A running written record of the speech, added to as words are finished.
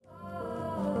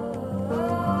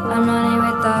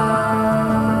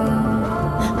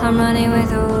running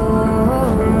with Oost.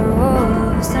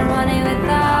 I'm running with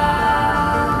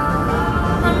that.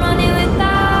 I'm running with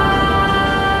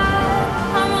that.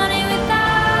 I'm running with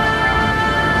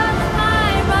that.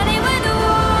 I'm running with Oost.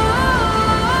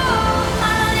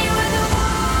 I'm running with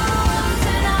Oost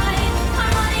tonight.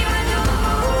 I'm running with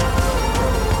Oost.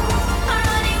 I'm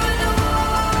running with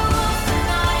Oost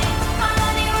tonight. I'm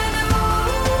running with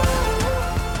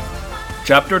Oost.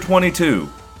 Chapter 22.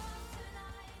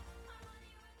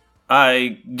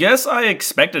 I guess I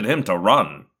expected him to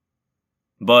run.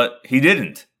 But he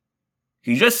didn't.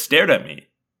 He just stared at me,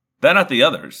 then at the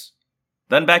others,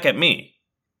 then back at me.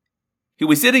 He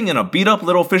was sitting in a beat-up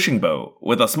little fishing boat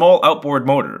with a small outboard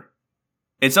motor.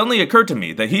 It suddenly occurred to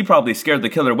me that he probably scared the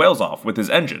killer whales off with his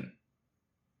engine.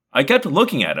 I kept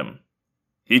looking at him.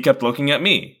 He kept looking at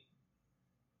me.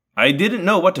 I didn't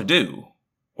know what to do,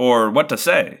 or what to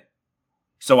say.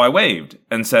 So I waved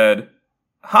and said,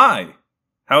 "Hi.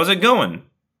 How's it going?"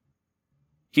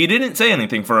 He didn't say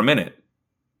anything for a minute,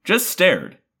 just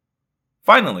stared.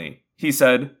 Finally, he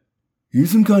said, "You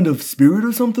some kind of spirit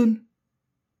or something?"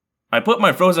 I put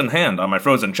my frozen hand on my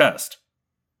frozen chest.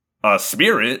 "A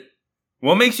spirit?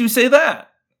 What makes you say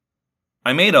that?"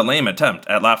 I made a lame attempt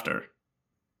at laughter.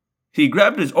 He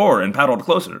grabbed his oar and paddled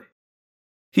closer.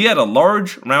 He had a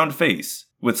large, round face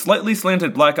with slightly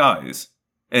slanted black eyes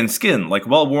and skin like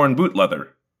well-worn boot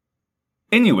leather.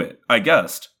 Inuit, I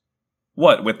guessed.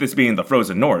 What with this being the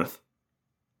frozen north?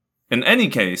 In any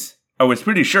case, I was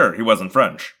pretty sure he wasn't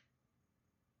French.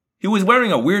 He was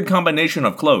wearing a weird combination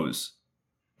of clothes.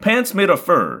 Pants made of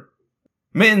fur,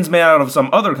 mittens made out of some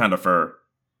other kind of fur,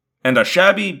 and a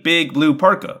shabby, big blue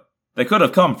parka that could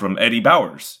have come from Eddie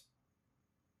Bowers.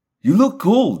 "You look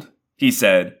cold," he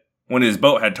said, when his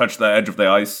boat had touched the edge of the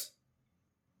ice.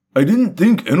 "I didn't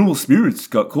think animal spirits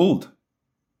got cold.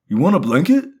 You want a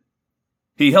blanket?"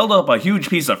 He held up a huge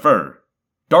piece of fur,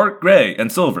 dark gray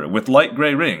and silver with light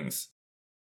gray rings.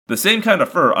 The same kind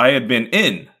of fur I had been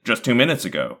in just 2 minutes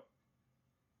ago.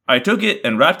 I took it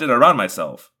and wrapped it around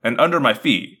myself and under my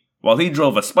feet while he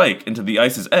drove a spike into the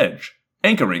ice's edge,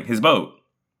 anchoring his boat.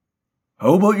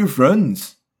 "How about your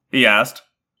friends?" he asked.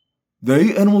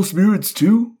 "They animal spirits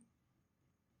too?"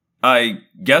 I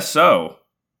guess so.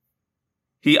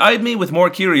 He eyed me with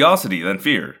more curiosity than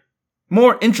fear,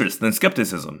 more interest than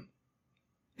skepticism.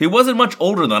 He wasn't much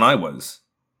older than I was.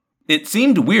 It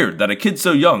seemed weird that a kid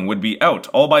so young would be out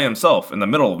all by himself in the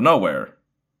middle of nowhere.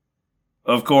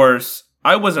 Of course,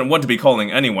 I wasn't one to be calling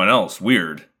anyone else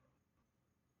weird.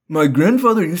 "My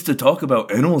grandfather used to talk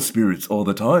about animal spirits all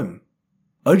the time.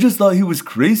 I just thought he was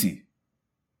crazy."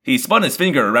 He spun his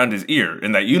finger around his ear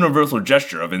in that universal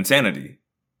gesture of insanity.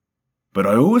 "But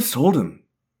I always told him,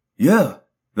 'Yeah,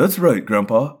 that's right,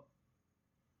 Grandpa.'"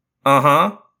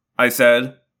 "Uh-huh," I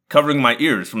said, covering my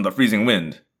ears from the freezing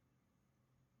wind.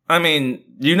 I mean,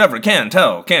 you never can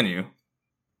tell, can you?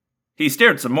 He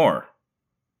stared some more.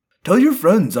 "Tell your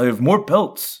friends I have more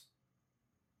pelts."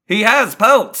 "He has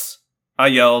pelts!" I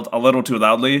yelled a little too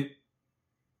loudly.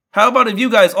 "How about if you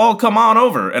guys all come on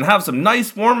over and have some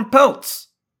nice warm pelts?"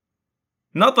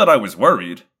 Not that I was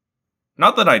worried.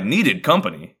 Not that I needed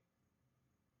company.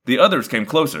 The others came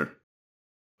closer.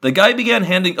 The guy began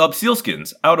handing up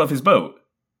sealskins out of his boat.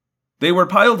 They were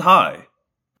piled high,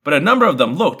 but a number of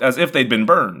them looked as if they'd been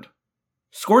burned.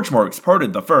 Scorch marks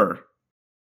parted the fur.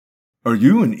 "Are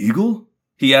you an eagle?"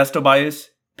 he asked Tobias,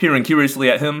 peering curiously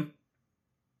at him.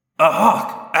 "A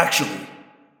hawk, actually.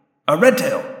 A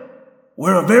redtail.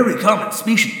 We're a very common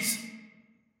species."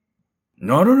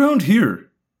 "Not around here.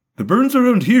 The birds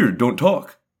around here don't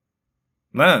talk."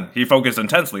 Then he focused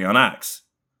intensely on Axe.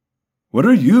 "What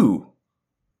are you?"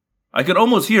 I could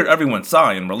almost hear everyone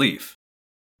sigh in relief.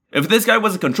 If this guy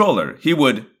was a controller, he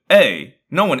would A.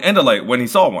 know an Andalite when he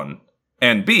saw one,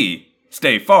 and B.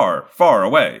 stay far, far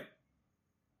away.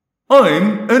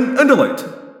 "I'm an Andalite."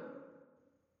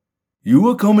 "You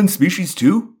a common species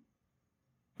too?"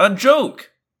 A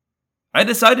joke! I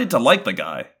decided to like the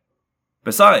guy.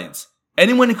 Besides,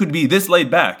 anyone who could be this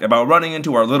laid back about running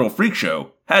into our little freak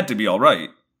show had to be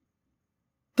alright.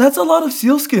 "That's a lot of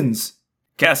sealskins,"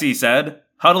 Cassie said,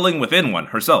 huddling within one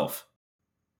herself.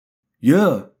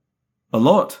 "Yeah, a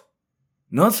lot.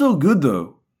 Not so good,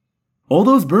 though. All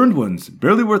those burned ones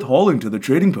barely worth hauling to the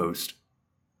trading post.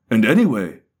 And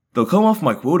anyway, they'll come off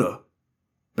my quota.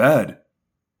 Bad."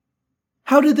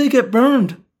 "How did they get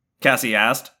burned?" Cassie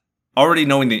asked, already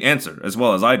knowing the answer as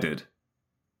well as I did.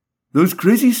 "Those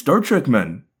crazy Star Trek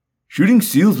men, shooting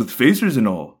seals with phasers and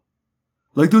all.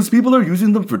 Like those people are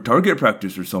using them for target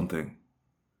practice or something.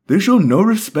 They show no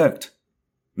respect.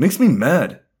 Makes me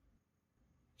mad."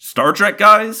 "Star Trek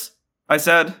guys?" I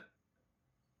said.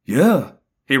 "Yeah."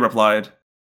 he replied.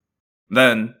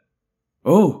 Then,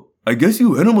 Oh, I guess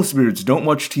you animal spirits don't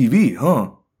watch TV,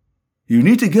 huh? You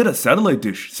need to get a satellite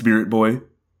dish, spirit boy.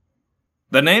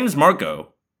 the name's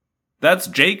Marco. That's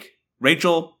Jake,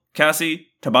 Rachel, Cassie,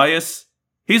 Tobias.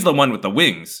 He's the one with the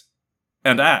wings.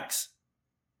 And Axe.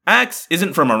 Axe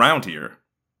isn't from around here.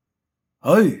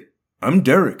 Hi, I'm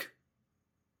Derek.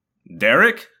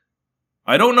 Derek?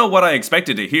 I don't know what I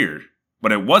expected to hear,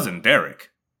 but it wasn't Derek.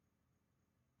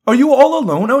 Are you all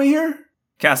alone out here?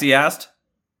 Cassie asked.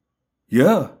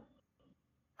 Yeah.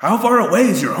 How far away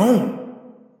is your home?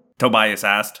 Tobias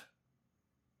asked.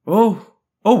 Oh,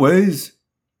 a ways.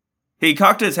 He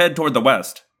cocked his head toward the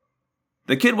west.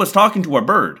 The kid was talking to a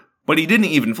bird, but he didn't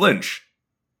even flinch.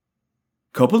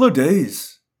 Couple of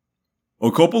days.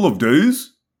 A couple of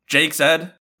days? Jake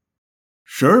said.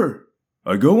 Sure.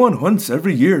 I go on hunts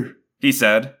every year. He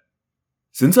said.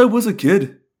 Since I was a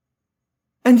kid.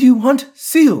 And you hunt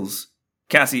seals?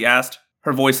 Cassie asked,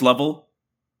 her voice level.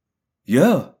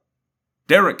 Yeah.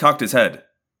 Derek cocked his head.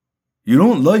 You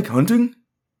don't like hunting?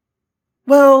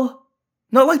 Well,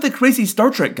 not like the crazy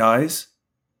Star Trek guys.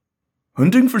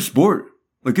 Hunting for sport,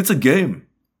 like it's a game.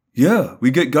 Yeah, we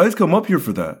get guys come up here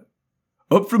for that.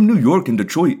 Up from New York and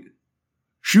Detroit.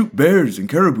 Shoot bears and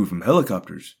caribou from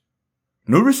helicopters.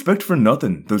 No respect for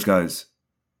nothing, those guys.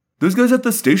 Those guys at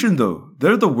the station, though,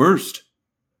 they're the worst.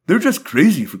 They're just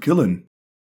crazy for killing.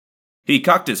 He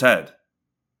cocked his head.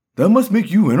 That must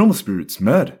make you animal spirits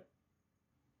mad.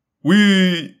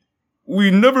 We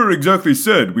never exactly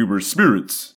said we were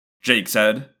spirits, Jake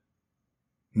said.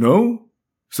 No?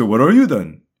 So what are you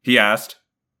then? He asked.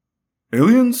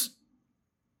 Aliens?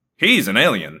 He's an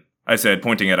alien, I said,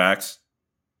 pointing at Axe.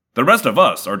 The rest of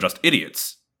us are just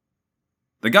idiots.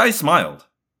 The guy smiled.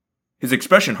 His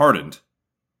expression hardened.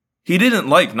 He didn't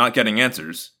like not getting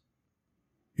answers.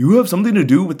 You have something to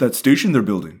do with that station they're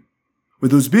building.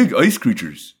 With those big ice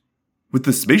creatures. With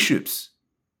the spaceships.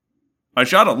 I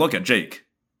shot a look at Jake.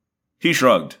 He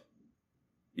shrugged.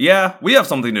 Yeah, we have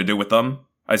something to do with them,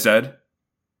 I said.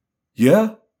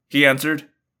 Yeah? He answered.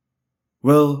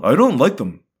 Well, I don't like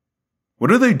them.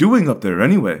 What are they doing up there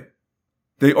anyway?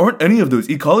 They aren't any of those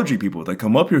ecology people that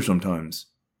come up here sometimes.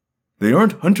 They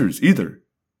aren't hunters either.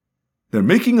 They're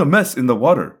making a mess in the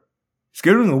water,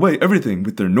 scaring away everything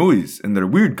with their noise and their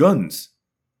weird guns.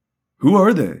 Who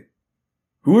are they?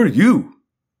 Who are you?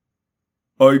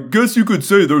 I guess you could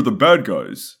say they're the bad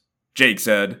guys, Jake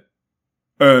said.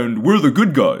 and we're the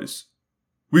good guys.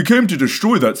 We came to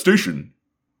destroy that station.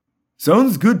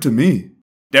 Sounds good to me.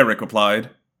 Derek replied,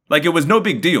 like it was no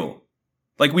big deal.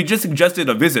 Like we just suggested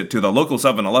a visit to the local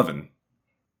 7-Eleven.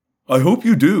 I hope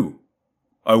you do.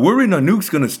 I worry Nanook's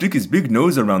gonna stick his big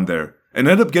nose around there and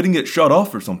end up getting it shot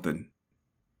off or something.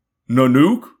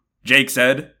 Nanook? Jake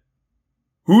said.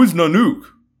 Who's Nanook?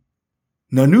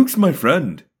 Nanook's my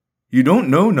friend. You don't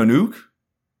know Nanook?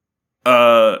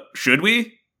 Should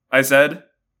we? I said.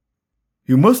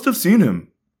 You must have seen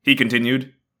him. He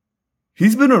continued.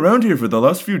 He's been around here for the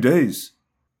last few days.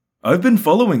 I've been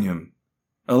following him.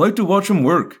 I like to watch him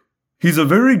work. He's a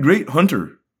very great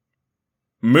hunter.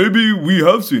 Maybe we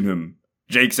have seen him,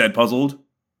 Jake said, puzzled.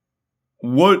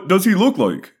 What does he look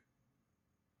like?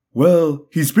 Well,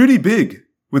 he's pretty big,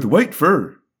 with white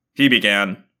fur. He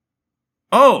began.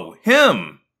 Oh,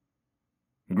 him!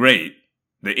 Great.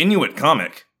 The Inuit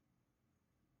comic.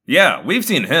 Yeah, we've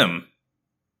seen him,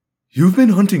 You've been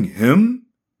hunting him?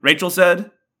 Rachel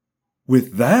said.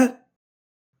 With that?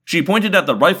 She pointed at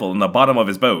the rifle in the bottom of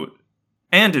his boat,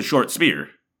 and his short spear.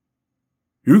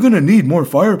 You're gonna need more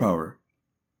firepower.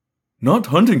 Not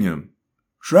hunting him,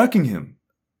 tracking him.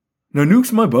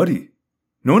 Nanook's my buddy.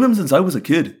 Known him since I was a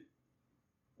kid.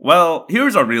 Well,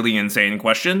 here's a really insane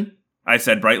question, I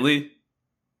said brightly.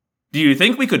 Do you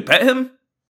think we could pet him?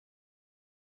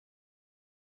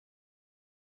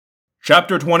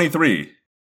 Chapter 23.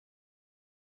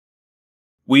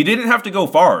 We didn't have to go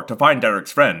far to find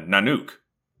Derek's friend, Nanook.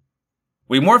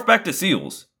 We morphed back to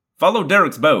seals, followed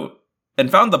Derek's boat,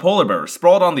 and found the polar bear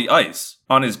sprawled on the ice,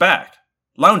 on his back,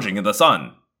 lounging in the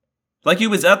sun, like he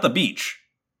was at the beach.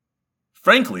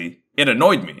 Frankly, it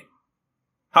annoyed me.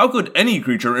 How could any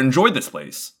creature enjoy this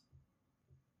place?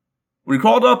 We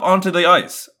crawled up onto the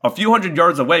ice, a few hundred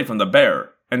yards away from the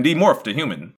bear, and demorphed to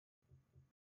human.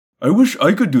 I wish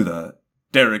I could do that,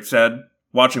 Derek said,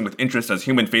 watching with interest as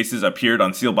human faces appeared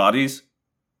on seal bodies.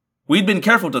 We'd been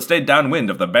careful to stay downwind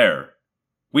of the bear.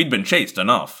 We'd been chased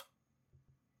enough.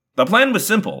 The plan was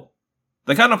simple.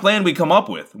 The kind of plan we come up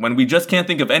with when we just can't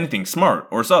think of anything smart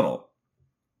or subtle.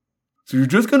 So you're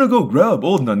just gonna go grab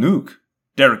old Nanook?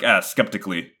 Derek asked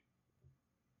skeptically.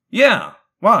 Yeah,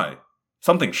 why?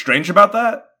 Something strange about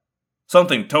that?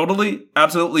 Something totally,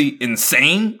 absolutely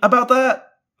insane about that?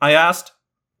 I asked.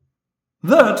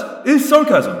 That is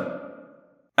sarcasm.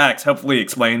 Axe helpfully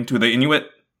explained to the Inuit.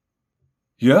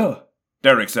 Yeah,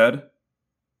 Derek said.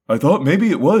 I thought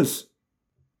maybe it was.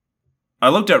 I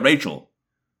looked at Rachel.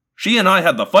 She and I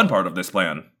had the fun part of this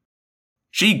plan.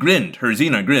 She grinned her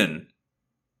Xena grin.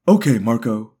 Okay,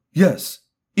 Marco. Yes,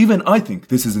 even I think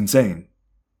this is insane.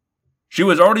 She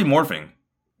was already morphing,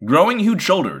 growing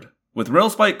huge-shouldered, with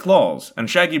rail-spiked claws and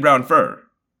shaggy brown fur.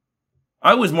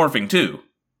 I was morphing too,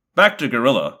 back to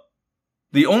gorilla.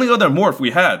 The only other morph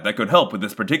we had that could help with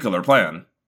this particular plan.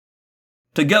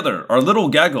 Together, our little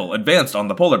gaggle advanced on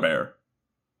the polar bear.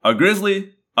 A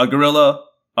grizzly, a gorilla,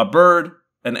 a bird,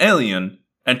 an alien,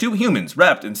 and 2 humans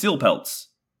wrapped in seal pelts.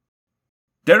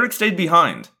 Derek stayed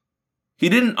behind. He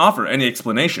didn't offer any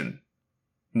explanation.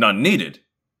 None needed.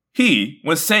 He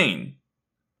was sane.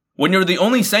 When you're the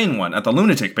only sane one at the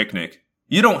lunatic picnic,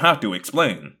 you don't have to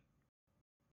explain.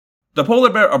 The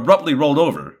polar bear abruptly rolled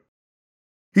over.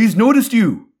 He's noticed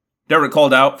you, Derek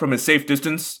called out from his safe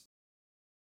distance.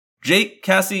 Jake,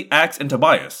 Cassie, Axe, and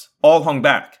Tobias all hung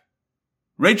back.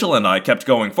 Rachel and I kept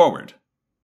going forward.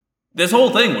 This whole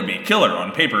thing would be killer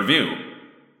on pay-per-view,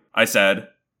 I said.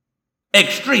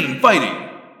 Extreme fighting!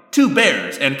 2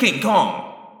 bears and King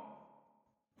Kong!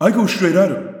 I go straight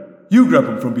at him. You grab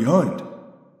him from behind.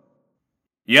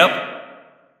 Yep.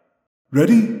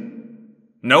 Ready?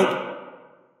 Nope.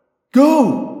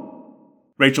 Go!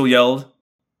 Rachel yelled.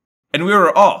 And we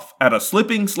were off at a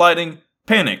slipping, sliding,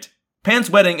 panicked,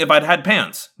 pants-wetting if I'd had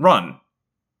pants, run.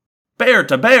 Bear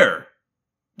to bear!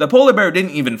 The polar bear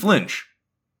didn't even flinch.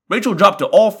 Rachel dropped to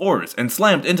all 4s and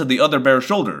slammed into the other bear's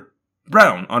shoulder,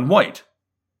 brown on white.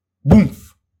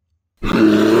 Boomf!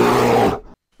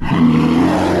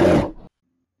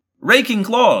 Raking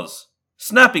claws,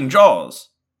 snapping jaws.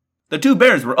 The 2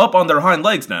 bears were up on their hind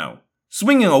legs now,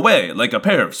 swinging away like a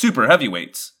pair of super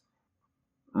heavyweights.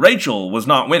 Rachel was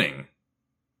not winning.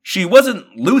 She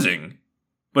wasn't losing,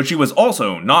 but she was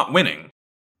also not winning.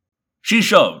 She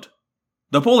shoved.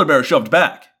 The polar bear shoved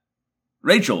back.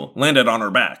 Rachel landed on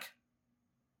her back.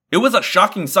 It was a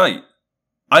shocking sight.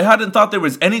 I hadn't thought there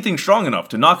was anything strong enough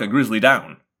to knock a grizzly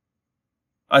down.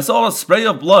 I saw a spray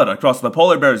of blood across the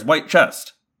polar bear's white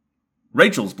chest.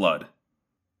 Rachel's blood.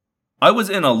 I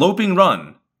was in a loping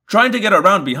run, trying to get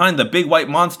around behind the big white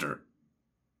monster.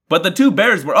 But the 2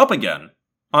 bears were up again,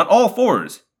 on all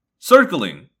 4s,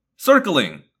 circling,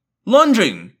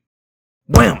 lunging.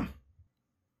 Wham!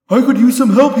 I could use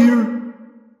some help here,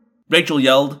 Rachel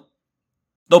yelled.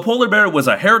 The polar bear was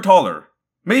a hair taller,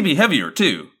 maybe heavier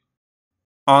too.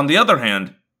 On the other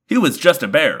hand, he was just a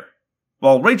bear,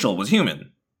 while Rachel was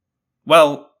human.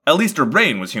 Well, at least her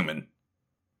brain was human.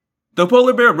 The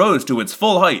polar bear rose to its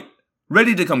full height,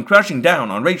 ready to come crashing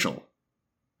down on Rachel.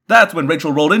 That's when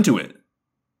Rachel rolled into it.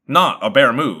 Not a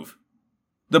bear move.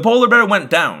 The polar bear went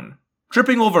down,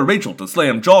 tripping over Rachel to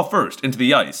slam jaw first into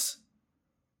the ice.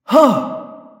 Huh!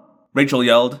 Rachel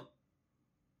yelled.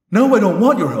 Now I don't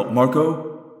want your help,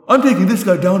 Marco. I'm taking this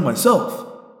guy down myself.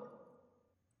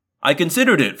 I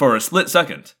considered it for a split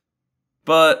second,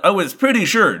 but I was pretty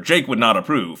sure Jake would not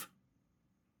approve.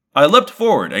 I leapt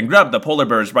forward and grabbed the polar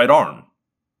bear's right arm.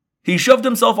 He shoved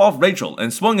himself off Rachel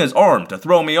and swung his arm to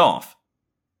throw me off.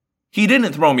 He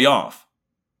didn't throw me off,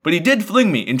 but he did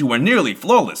fling me into a nearly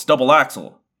flawless double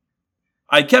axle.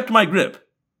 I kept my grip,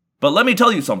 but let me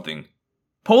tell you something.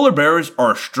 Polar bears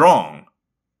are strong.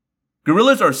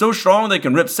 Gorillas are so strong they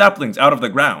can rip saplings out of the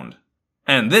ground,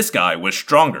 and this guy was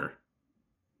stronger.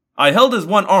 I held his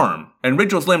one arm, and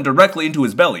Rachel slammed directly into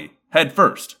his belly, head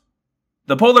first.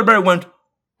 The polar bear went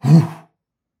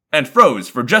and froze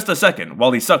for just a second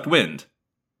while he sucked wind.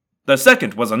 The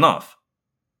second was enough.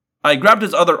 I grabbed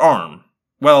his other arm,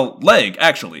 well, leg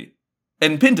actually,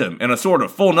 and pinned him in a sort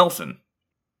of full Nelson.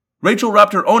 Rachel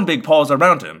wrapped her own big paws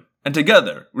around him, and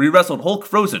together we wrestled Hulk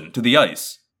frozen to the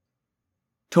ice.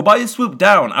 Tobias swooped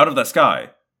down out of the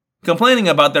sky, complaining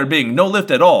about there being no lift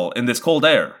at all in this cold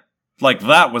air, like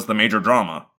that was the major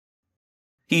drama.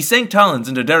 He sank talons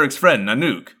into Derek's friend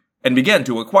Nanook, and began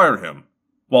to acquire him,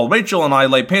 while Rachel and I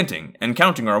lay panting and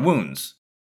counting our wounds.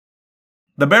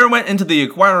 The bear went into the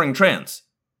acquiring trance,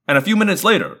 and a few minutes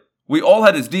later, we all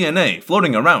had his DNA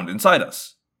floating around inside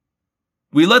us.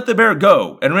 We let the bear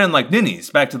go and ran like ninnies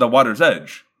back to the water's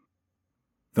edge.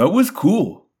 That was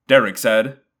cool, Derek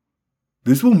said.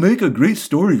 This will make a great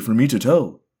story for me to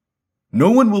tell.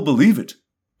 No one will believe it,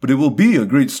 but it will be a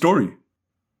great story.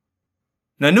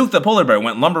 Nanook the polar bear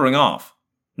went lumbering off,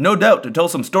 no doubt to tell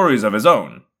some stories of his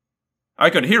own. I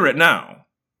could hear it now.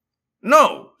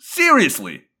 No,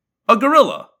 seriously! A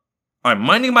gorilla! I'm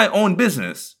minding my own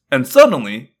business, and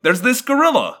suddenly, there's this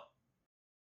gorilla!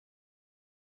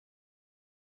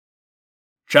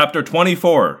 Chapter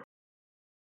 24.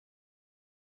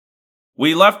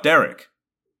 We left Derek.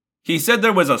 He said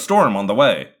there was a storm on the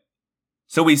way.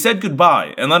 So we said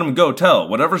goodbye and let him go tell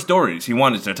whatever stories he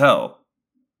wanted to tell.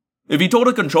 If he told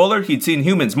a controller he'd seen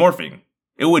humans morphing,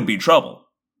 it would be trouble.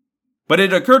 But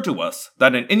it occurred to us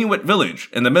that an Inuit village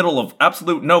in the middle of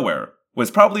absolute nowhere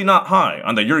was probably not high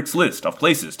on the Yeerk's list of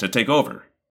places to take over.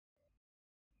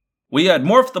 We had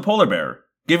morphed the polar bear,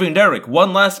 giving Derek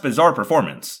one last bizarre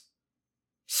performance.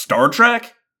 Star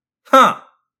Trek? Huh.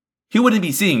 He wouldn't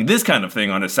be seeing this kind of thing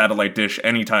on his satellite dish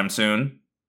anytime soon.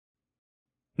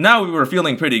 Now we were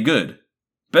feeling pretty good.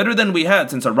 Better than we had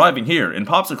since arriving here in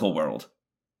Popsicle World.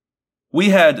 We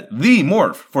had the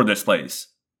morph for this place.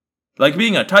 Like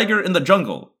being a tiger in the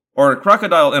jungle, or a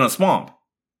crocodile in a swamp.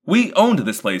 We owned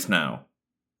this place now.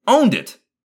 Owned it!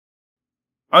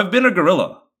 I've been a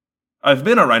gorilla. I've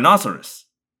been a rhinoceros.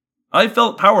 I've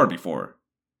felt power before.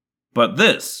 But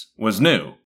this was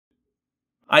new.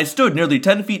 I stood nearly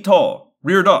 10 feet tall,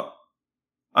 reared up.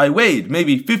 I weighed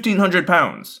maybe 1,500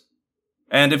 pounds.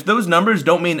 And if those numbers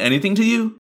don't mean anything to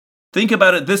you, think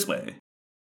about it this way.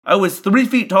 I was 3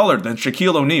 feet taller than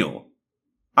Shaquille O'Neal.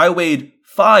 I weighed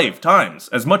 5 times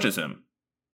as much as him.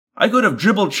 I could have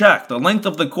dribbled Shaq the length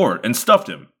of the court and stuffed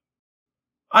him.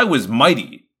 I was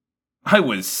mighty. I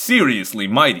was seriously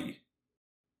mighty.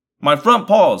 My front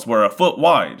paws were a foot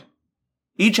wide.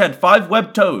 Each had 5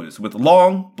 webbed toes with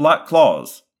long, black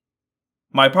claws.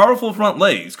 My powerful front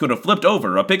legs could have flipped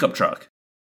over a pickup truck.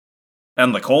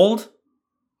 And the cold?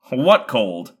 What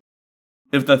cold?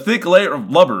 If the thick layer of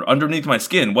blubber underneath my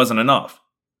skin wasn't enough,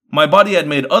 my body had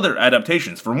made other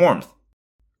adaptations for warmth.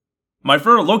 My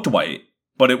fur looked white,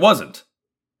 but it wasn't.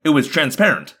 It was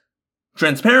transparent.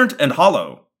 Transparent and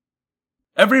hollow.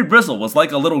 Every bristle was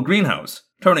like a little greenhouse,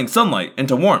 turning sunlight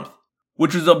into warmth,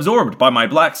 which was absorbed by my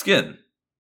black skin.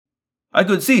 I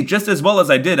could see just as well as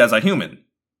I did as a human,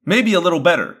 maybe a little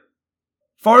better.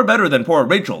 Far better than poor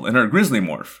Rachel in her grizzly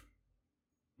morph.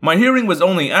 My hearing was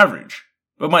only average,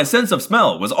 but my sense of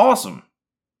smell was awesome.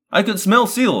 I could smell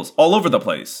seals all over the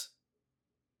place.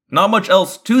 Not much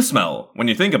else to smell when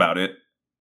you think about it.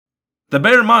 The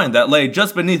bare mind that lay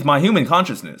just beneath my human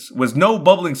consciousness was no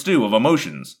bubbling stew of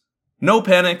emotions, no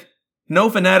panic, no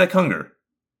fanatic hunger.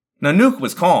 Nanook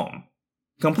was calm,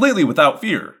 completely without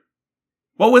fear.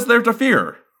 What was there to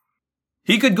fear?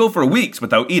 He could go for weeks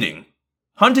without eating.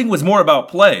 Hunting was more about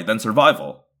play than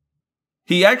survival.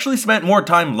 He actually spent more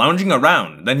time lounging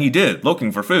around than he did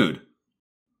looking for food.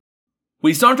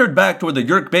 We sauntered back toward the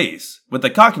Yeerk base with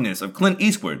the cockiness of Clint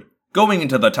Eastwood going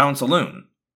into the town saloon.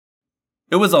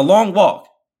 It was a long walk,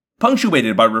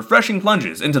 punctuated by refreshing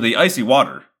plunges into the icy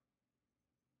water.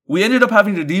 We ended up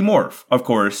having to demorph, of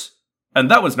course, and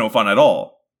that was no fun at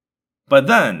all. But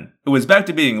then, it was back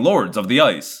to being lords of the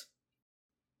ice.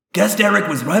 Guess Derek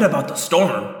was right about the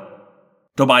storm,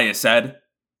 Tobias said.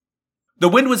 The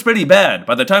wind was pretty bad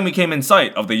by the time we came in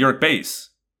sight of the Yeerk base.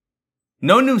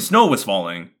 No new snow was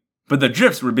falling, but the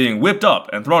drifts were being whipped up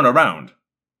and thrown around.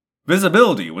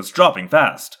 Visibility was dropping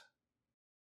fast.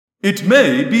 It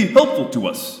may be helpful to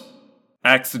us,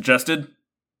 Axe suggested.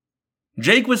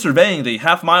 Jake was surveying the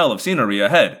half-mile of scenery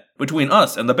ahead, between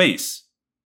us and the base.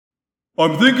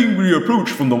 I'm thinking we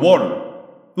approach from the water.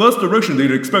 Last direction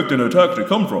they'd expect an attack to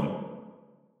come from.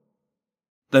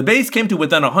 The base came to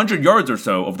within 100 yards or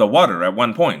so of the water at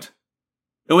one point.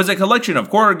 It was a collection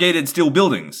of corrugated steel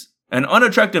buildings, an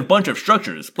unattractive bunch of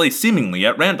structures placed seemingly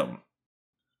at random.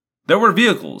 There were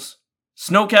vehicles,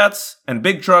 snowcats, and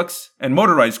big trucks, and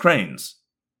motorized cranes.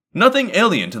 Nothing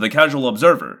alien to the casual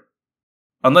observer.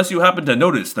 Unless you happened to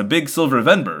notice the big silver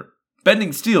Venber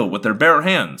bending steel with their bare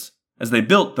hands as they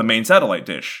built the main satellite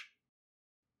dish.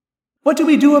 What do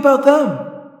we do about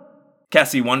them?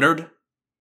 Cassie wondered.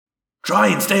 Try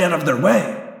and stay out of their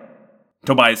way,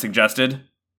 Tobias suggested.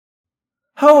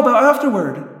 How about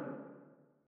afterward?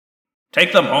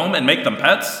 Take them home and make them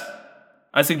pets?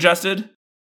 I suggested.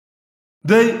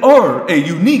 They are a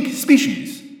unique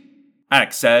species,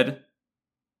 Axe said.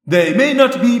 They may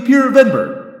not be pure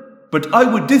Venber, but I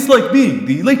would dislike being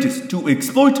the latest to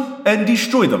exploit and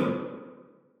destroy them.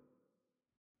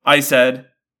 I said,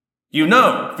 You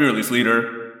know, fearless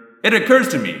leader, it occurs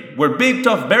to me, we're big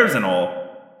tough bears and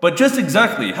all, but just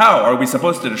exactly how are we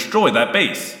supposed to destroy that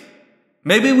base?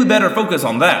 Maybe we better focus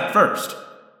on that first.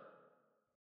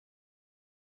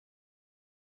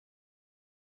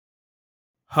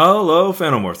 Hello,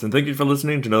 Phantomorphs, and thank you for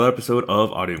listening to another episode of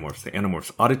Audiomorphs, the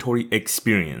Animorphs auditory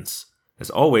experience. As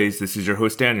always, this is your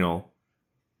host, Daniel.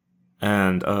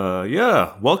 And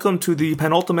yeah, welcome to the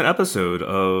penultimate episode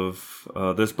of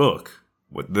this book.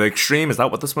 The Extreme, is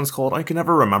that what this one's called? I can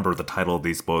never remember the title of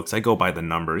these books. I go by the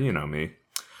number, you know me.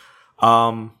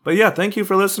 But yeah, thank you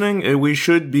for listening. We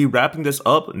should be wrapping this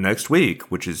up next week,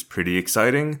 which is pretty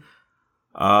exciting.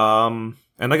 And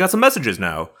I got some messages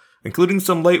now, including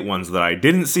some late ones that I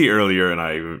didn't see earlier, and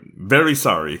I'm very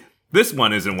sorry. This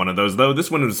one isn't one of those, though. This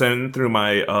one was sent through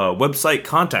my website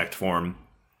contact form.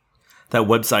 That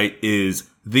website is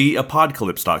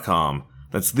theapocalypse.com.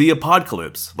 That's The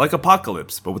Apocalypse, like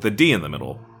apocalypse, but with a D in the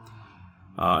middle.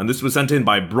 And this was sent in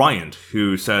by Bryant,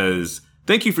 who says,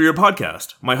 "Thank you for your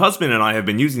podcast. My husband and I have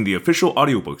been using the official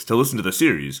audiobooks to listen to the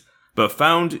series, but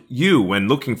found you when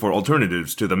looking for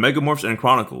alternatives to the Megamorphs and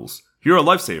Chronicles. You're a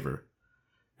lifesaver."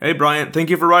 Hey, Bryant, thank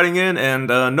you for writing in, and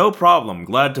no problem.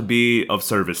 Glad to be of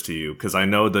service to you, because I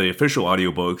know the official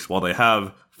audiobooks, while they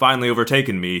have finally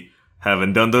overtaken me,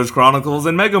 haven't done those Chronicles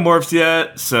and Megamorphs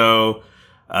yet, so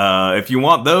if you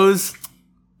want those,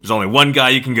 there's only one guy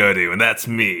you can go to, and that's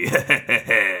me.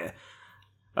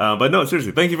 But no,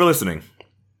 seriously, thank you for listening.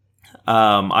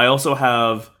 I also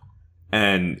have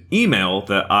an email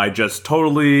that I just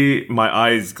totally, my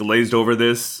eyes glazed over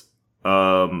this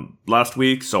last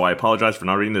week, so I apologize for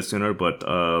not reading this sooner, but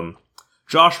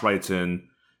Josh writes in,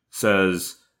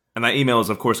 says, and that email is,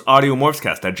 of course,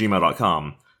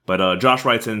 audiomorphscast@gmail.com. But Josh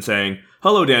writes in saying,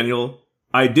 "Hello, Daniel.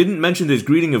 I didn't mention this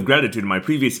greeting of gratitude in my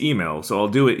previous email, so I'll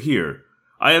do it here.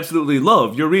 I absolutely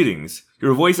love your readings.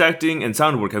 Your voice acting and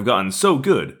sound work have gotten so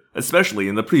good, especially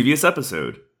in the previous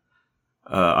episode.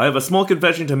 I have a small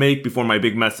confession to make before my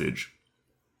big message.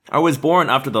 I was born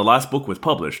after the last book was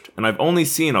published, and I've only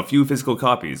seen a few physical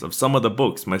copies of some of the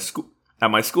books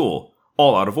at my school,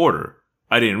 all out of order.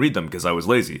 I didn't read them because I was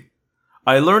lazy.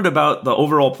 I learned about the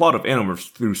overall plot of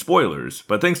Animorphs through spoilers,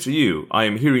 but thanks to you, I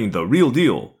am hearing the real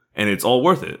deal, and it's all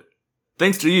worth it.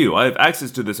 Thanks to you, I have access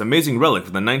to this amazing relic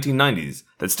from the 1990s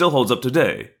that still holds up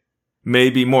today.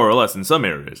 Maybe more or less in some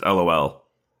areas, lol.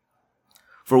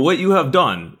 For what you have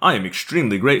done, I am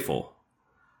extremely grateful."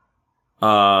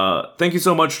 Thank you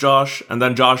so much, Josh. And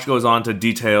then Josh goes on to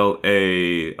detail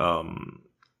a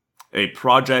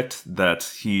project that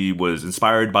he was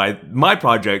inspired by my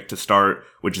project to start,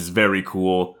 which is very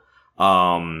cool.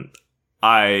 I'm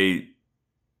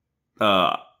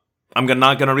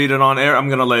not gonna read it on air. I'm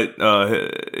gonna let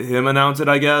him announce it,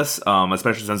 I guess.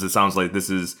 Especially since it sounds like this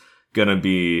is gonna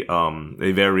be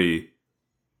a very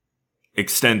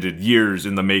extended, years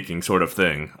in the making sort of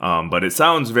thing. But it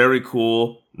sounds very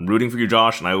cool. I'm rooting for you,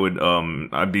 Josh, and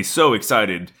I'd be so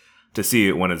excited to see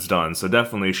it when it's done. So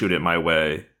definitely shoot it my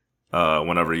way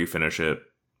whenever you finish it.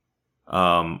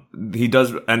 He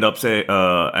does end up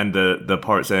the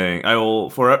part saying, I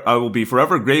will be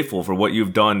forever grateful for what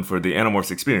you've done for the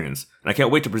Animorphs experience, and I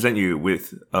can't wait to present you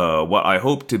with what I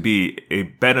hope to be a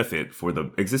benefit for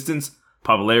the existence,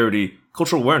 popularity,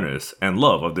 cultural awareness, and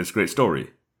love of this great story.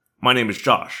 My name is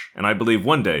Josh, and I believe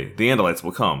one day the Andalites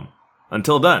will come.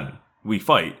 Until then, we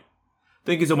fight.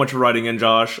 Thank you so much for writing in,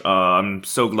 Josh. I'm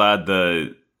so glad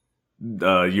that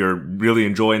you're really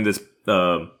enjoying this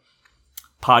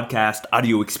podcast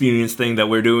audio experience thing that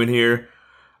we're doing here.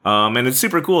 And it's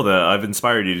super cool that I've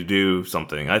inspired you to do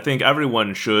something. I think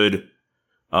everyone should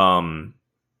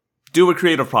do a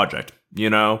creative project,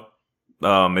 you know?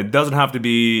 It doesn't have to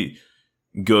be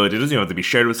good. It doesn't even have to be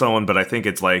shared with someone, but I think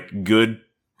it's like good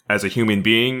as a human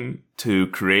being to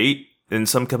create in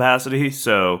some capacity.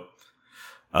 So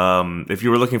if you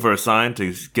were looking for a sign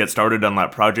to get started on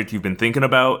that project you've been thinking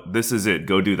about, this is it.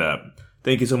 Go do that.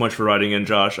 Thank you so much for writing in,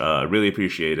 Josh. Really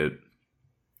appreciate it.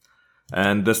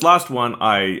 And this last one,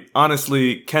 I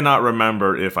honestly cannot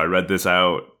remember if I read this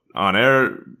out on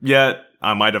air yet.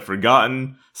 I might have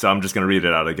forgotten, so I'm just going to read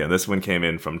it out again. This one came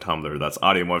in from Tumblr. That's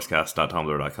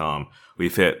audiomorphscast.tumblr.com.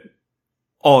 We've hit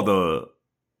all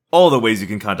the ways you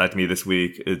can contact me this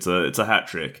week. It's a hat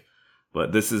trick.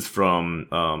 But this is from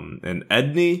an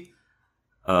Edney,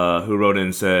 who wrote in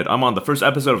and said, "I'm on the first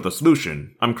episode of The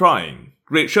Solution. I'm crying.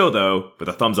 Great show, though," with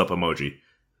a thumbs up emoji.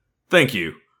 Thank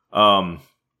you.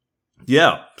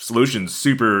 Yeah, Solution's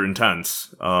super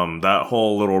intense. That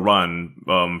whole little run,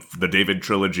 the David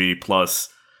trilogy plus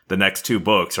the next two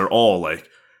books are all like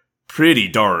pretty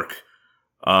dark.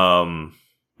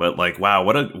 But like, wow,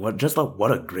 what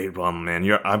a great run, man.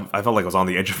 I felt like I was on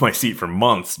the edge of my seat for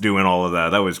months doing all of that.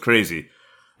 That was crazy.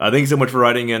 Thanks so much for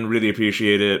writing in. Really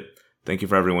appreciate it. Thank you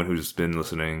for everyone who's been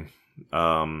listening.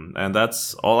 And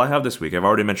that's all I have this week. I've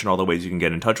already mentioned all the ways you can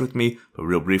get in touch with me, but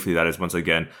real briefly, that is once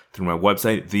again through my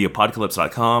website,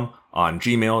 theapocalypse.com, on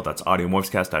Gmail, that's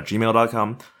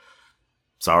audiomorphscast.gmail.com.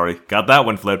 Sorry, got that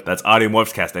one flipped. That's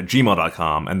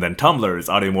audiomorphscast@gmail.com, and then Tumblr is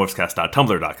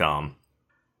audiomorphscast.tumblr.com.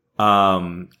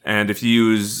 And if you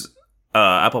use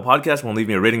Apple Podcasts, won't leave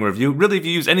me a rating review. Really, if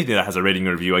you use anything that has a rating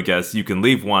review, I guess you can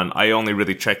leave one. I only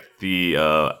really check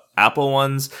the Apple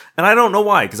ones, and I don't know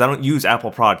why, because I don't use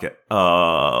Apple products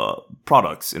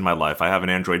in my life. I have an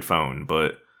Android phone,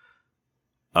 but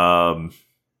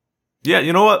yeah,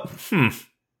 you know what?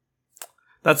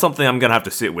 That's something I'm gonna have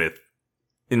to sit with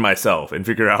in myself and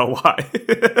figure out why.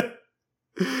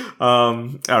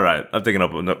 All right, I've taken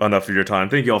up enough of your time.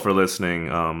 Thank you all for listening.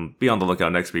 Be on the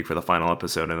lookout next week for the final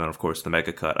episode, and then of course the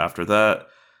mega cut after that.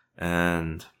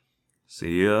 And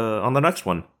see you on the next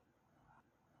one.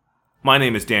 My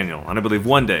name is Daniel, and I believe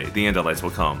one day the Andalites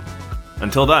will come.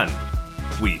 Until then,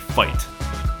 we fight.